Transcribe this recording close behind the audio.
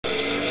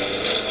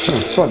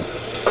Fun.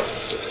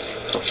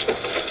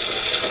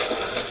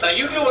 Now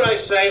you do what I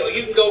say, or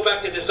you can go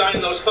back to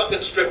designing those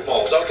fucking strip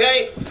malls,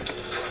 okay?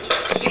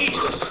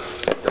 Jesus.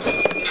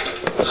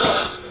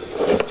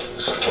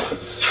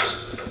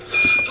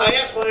 I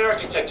asked my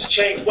architect to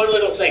change one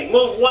little thing,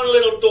 move one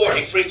little door,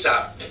 he freaks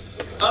out.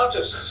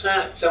 Artists?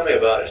 Tell me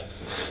about it.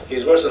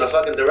 He's worse than a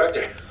fucking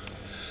director.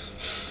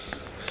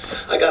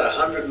 I got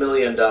 $100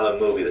 million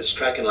movie that's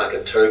tracking like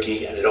a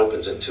turkey, and it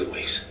opens in 2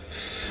 weeks.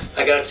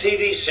 I got a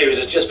TV series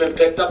that's just been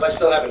picked up, I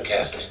still haven't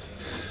cast it.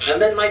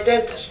 And then my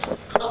dentist.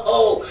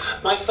 Oh,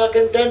 my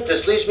fucking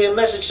dentist leaves me a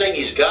message saying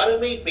he's got to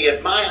meet me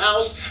at my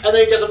house, and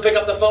then he doesn't pick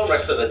up the phone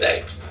rest of the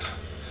day.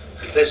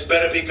 This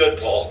better be good,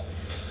 Paul.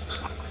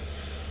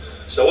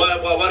 So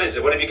what is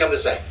it? What have you come to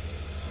say?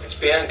 It's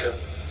Bianca.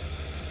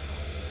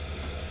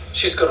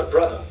 She's got a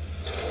brother.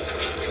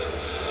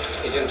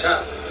 He's in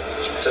town.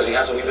 Says he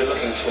has what we've been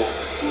looking for.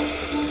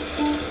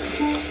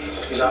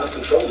 He's out of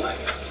control, Mike.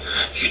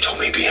 You told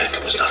me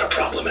Bianca was not a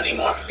problem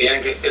anymore.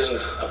 Bianca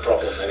isn't a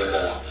problem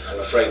anymore. I'm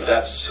afraid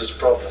that's his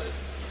problem.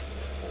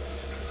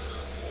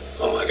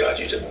 Oh my God,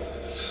 you didn't.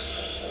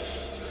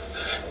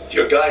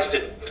 Your guys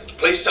didn't.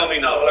 Please tell me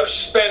no. Oh, look,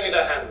 spare me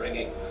the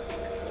hand-wringing.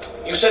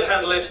 You said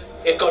handle it.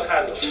 It got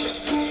handled.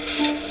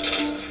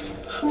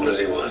 What does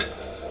he want?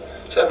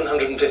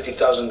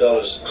 $750,000.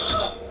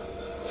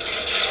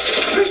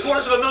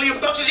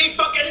 $750,000? Is he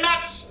fucking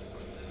nuts?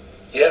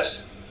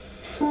 Yes.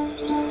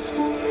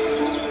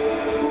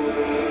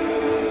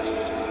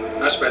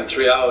 I spent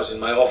 3 hours in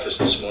my office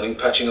this morning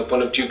patching up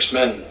one of Duke's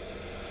men.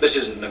 This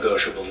isn't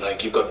negotiable,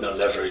 Mike. You've got no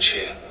leverage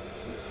here.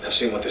 I've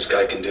seen what this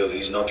guy can do.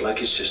 He's not like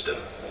his sister.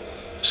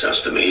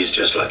 Sounds to me he's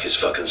just like his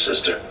fucking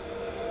sister.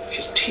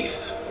 His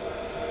teeth.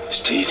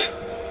 His teeth?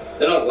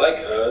 They're not like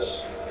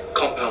hers.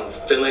 Compound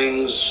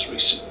fillings,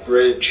 recent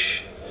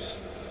bridge.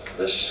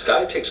 This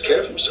guy takes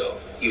care of himself.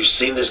 You've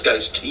seen this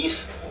guy's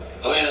teeth?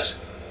 Oh, yes.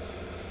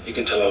 You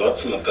can tell a lot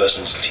from a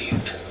person's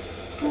teeth.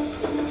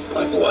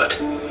 Like what?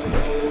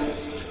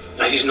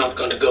 Like he's not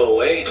going to go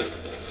away.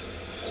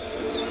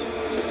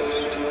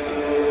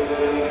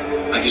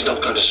 Like he's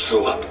not going to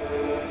screw up.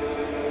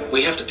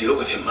 We have to deal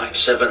with him, Mike.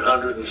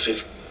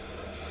 750.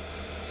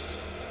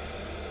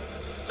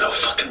 No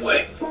fucking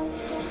way.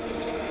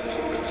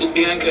 Did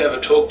Bianca ever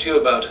talk to you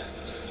about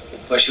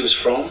where she was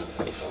from?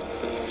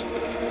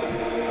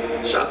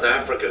 South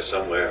Africa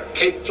somewhere.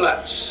 Cape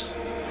Flats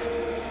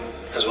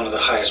has one of the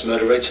highest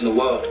murder rates in the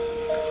world.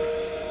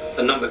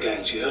 The number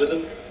gangs, you heard of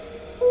them?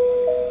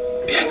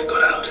 Bianca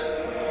got out.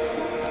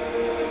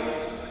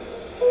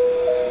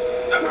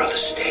 Her brother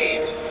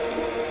stayed.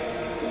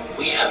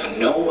 We have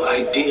no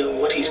idea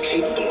what he's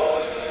capable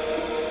of.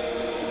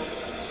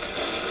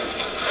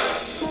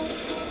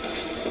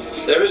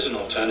 There is an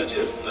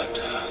alternative,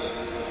 but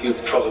you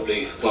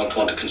probably won't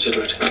want to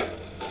consider it.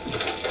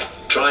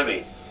 Try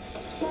me.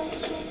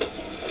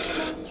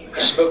 I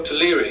spoke to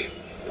Leary.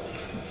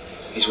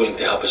 He's willing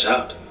to help us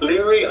out.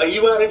 Leary, are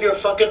you out of your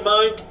fucking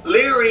mind?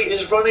 Leary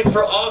is running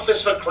for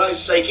office, for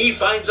Christ's sake. He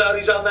finds out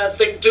he's on that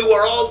thing too,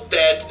 we're all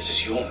dead. This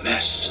is your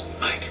mess,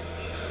 Mike.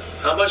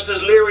 How much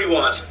does Leary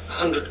want?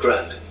 100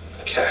 grand.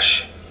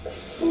 Cash.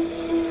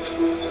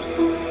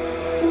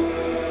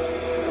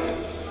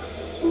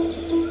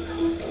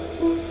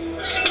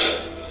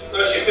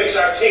 First you fix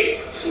our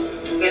teeth,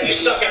 then you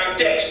suck our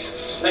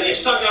dicks, then you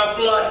suck our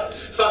blood.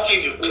 Fuck you,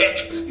 you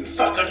prick. You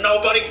fucking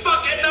nobody,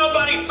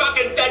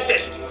 fucking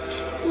dentist.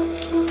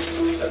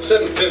 At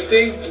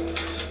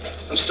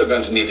 750, I'm still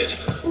going to need it.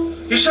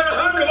 You said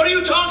 100, what are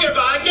you talking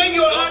about? I gave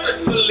you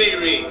 100. For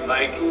Leary,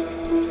 Mike.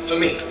 For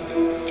me.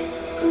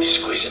 You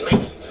squeezing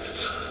me?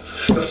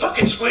 You're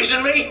fucking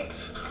squeezing me?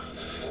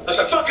 That's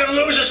a fucking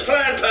loser's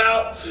plan,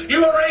 pal.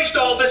 You arranged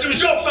all this. It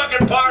was your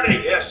fucking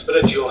party. Yes, but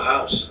at your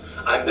house.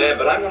 I'm there,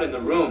 but I'm not in the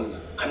room.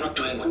 I'm not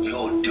doing what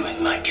you're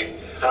doing, Mike.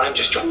 And I'm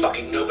just your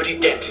fucking nobody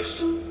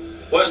dentist.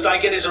 Worst I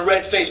get is a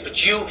red face,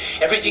 but you,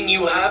 everything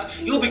you have,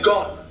 you'll be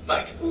gone,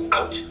 Mike.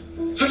 Out.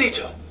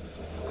 Finito.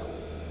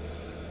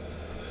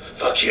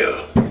 Fuck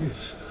you.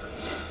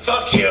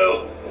 Fuck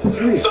you.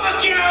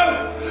 Fuck you.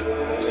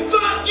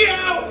 Fuck you.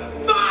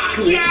 Fuck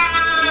you.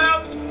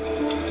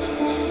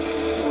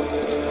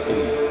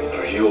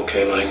 Are you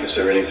okay, Mike? Is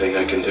there anything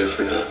I can do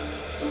for you?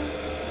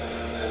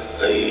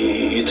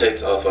 You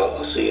take off.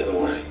 I'll see you in the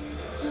morning.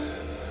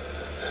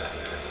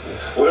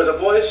 Where are the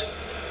boys?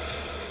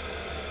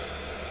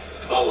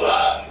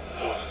 Oh,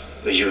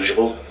 the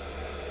usual.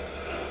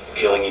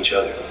 Killing each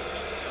other.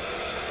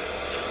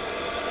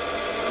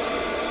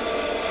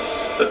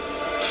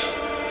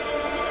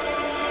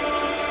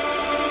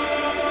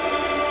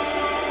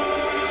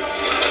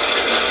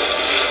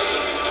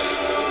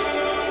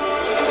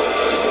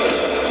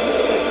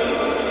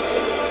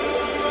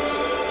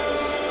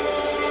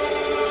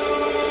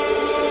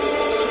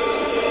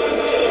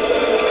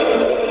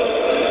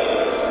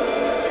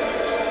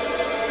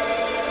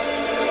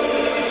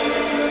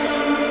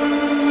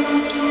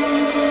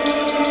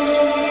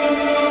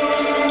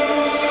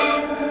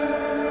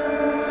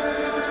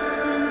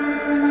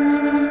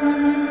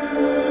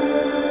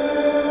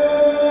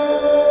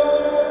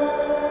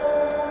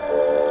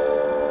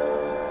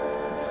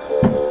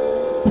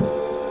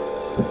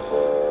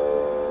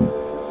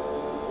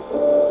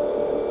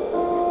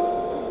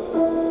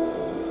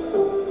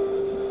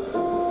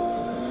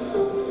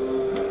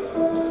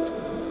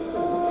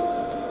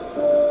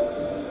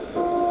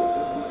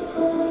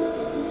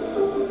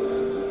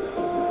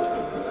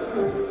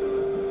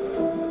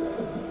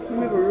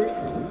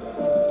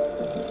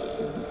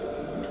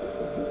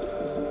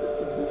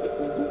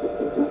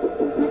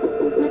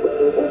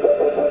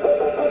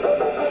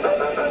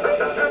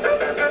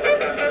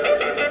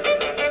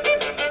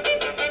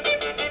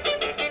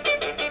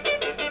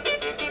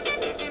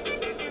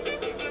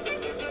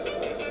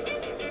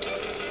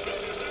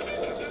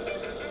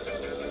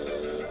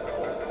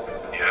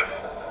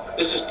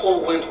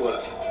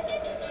 Wentworth.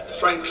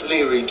 Frank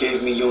Leary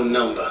gave me your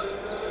number.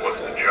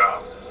 What's the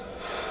job?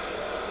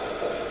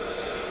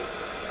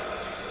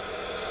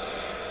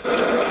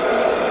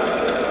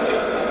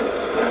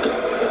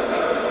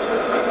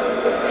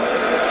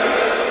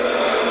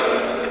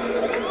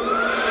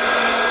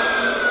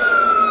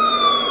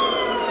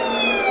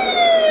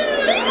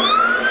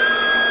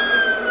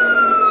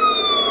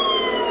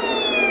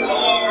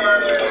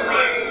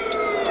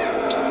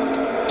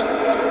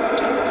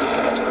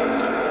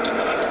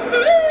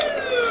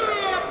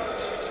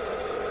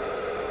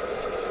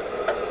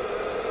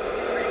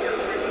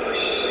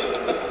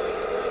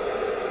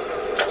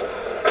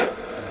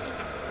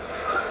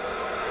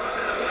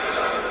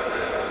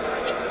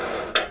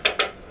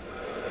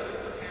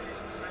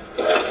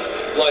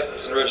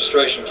 License and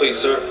registration, please,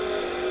 sir.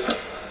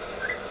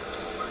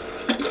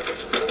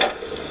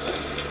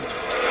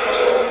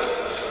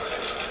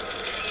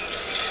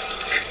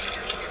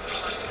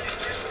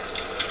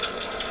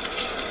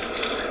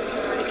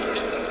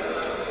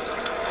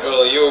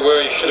 Well, are you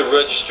aware you should have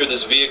registered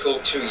this vehicle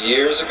 2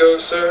 years ago,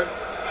 sir?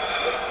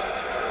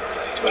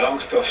 It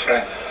belongs to a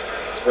friend.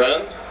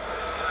 Friend?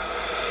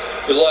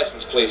 Your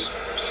license, please.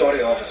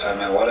 Sorry, officer,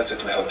 my wallet's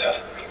at my hotel.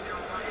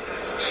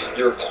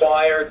 You're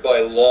required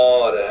by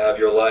law to have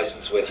your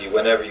license with you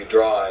whenever you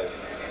drive.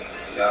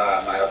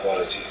 Yeah, my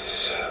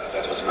apologies.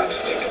 That was my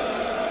mistake.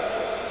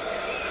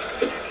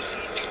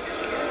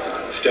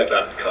 Step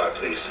out of the car,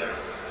 please, sir.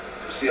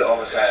 You see,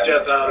 officer...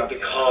 Step out of the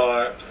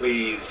car,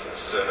 please,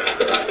 sir.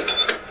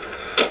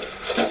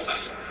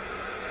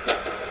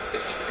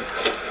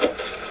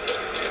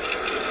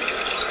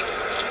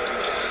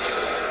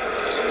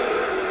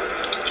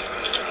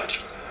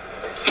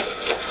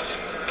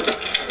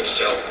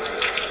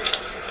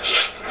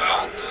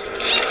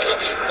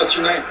 What's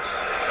your name?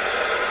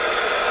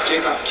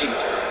 Jacob King.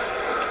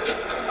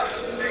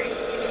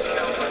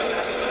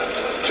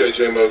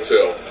 JJ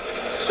Motel,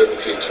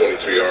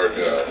 1723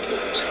 Argyle,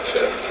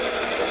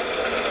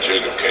 210.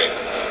 Jacob King.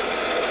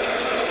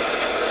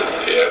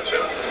 Yeah, that's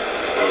him.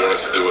 What do you want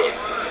us to do with him?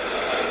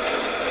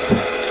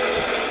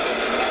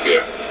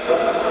 Yeah.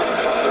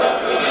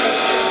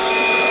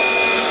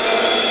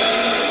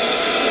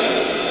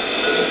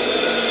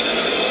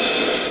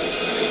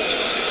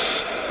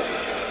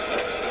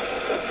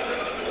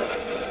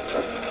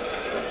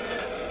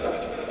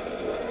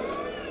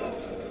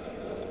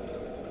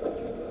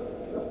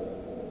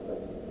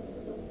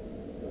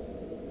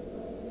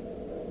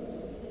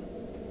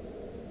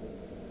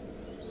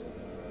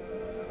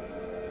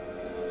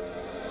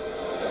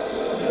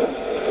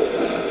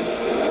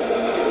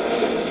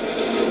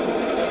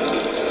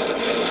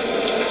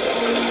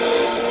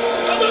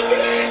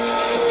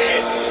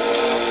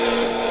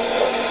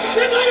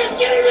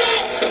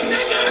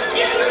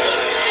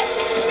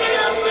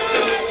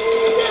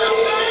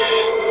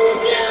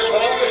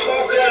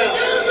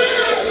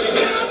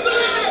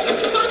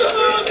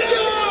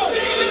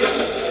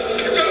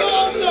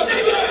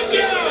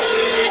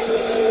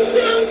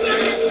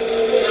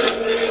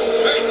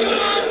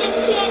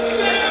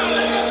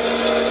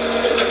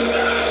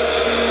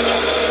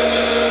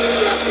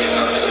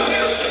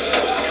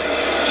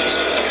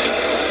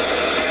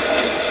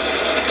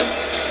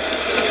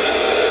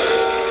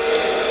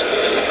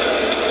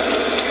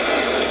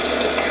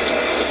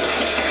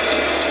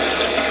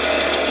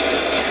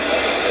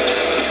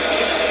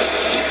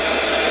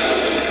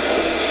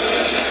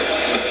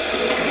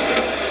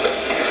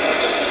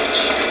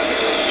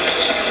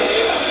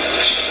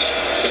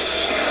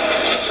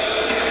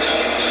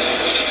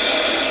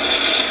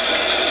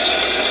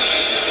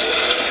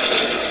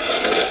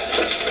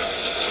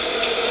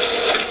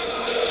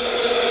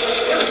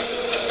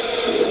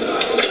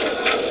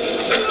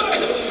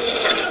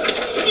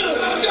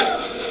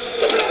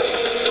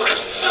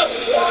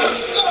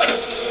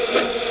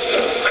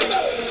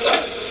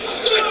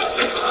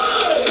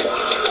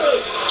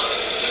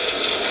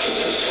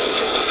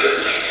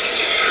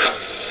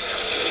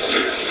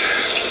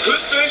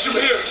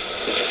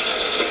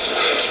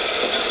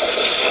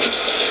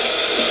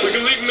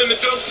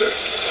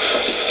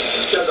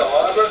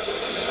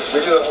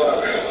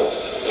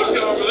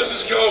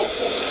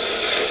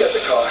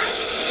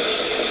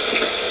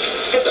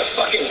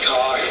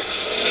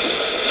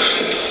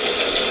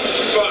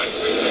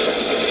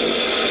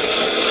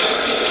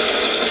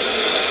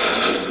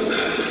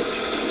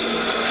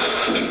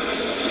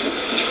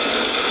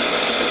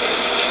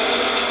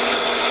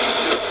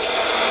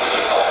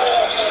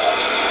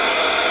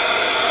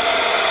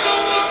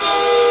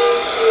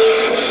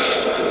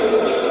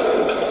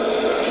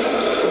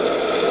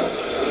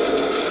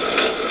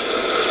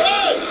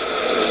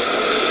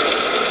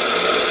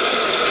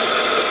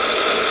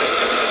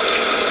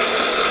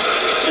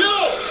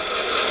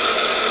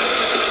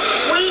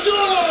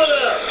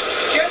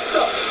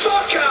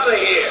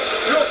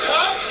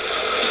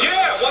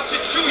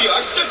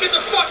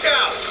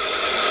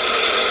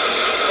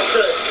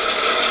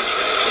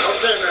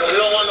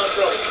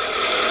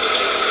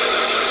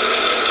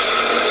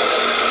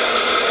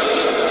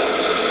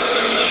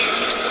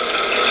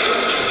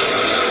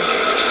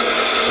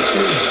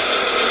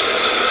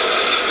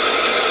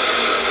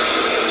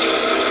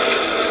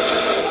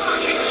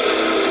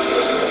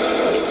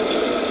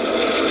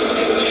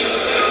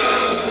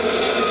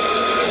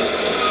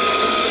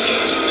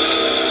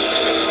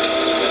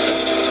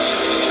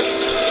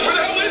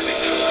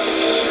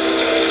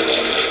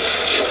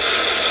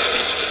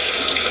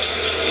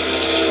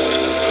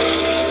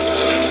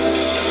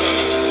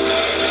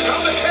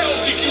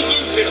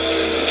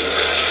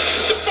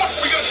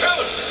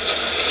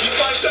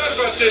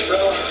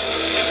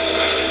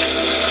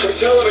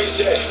 Tell him he's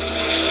dead.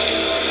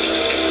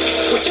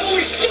 Well, tell him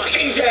he's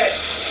fucking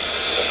dead!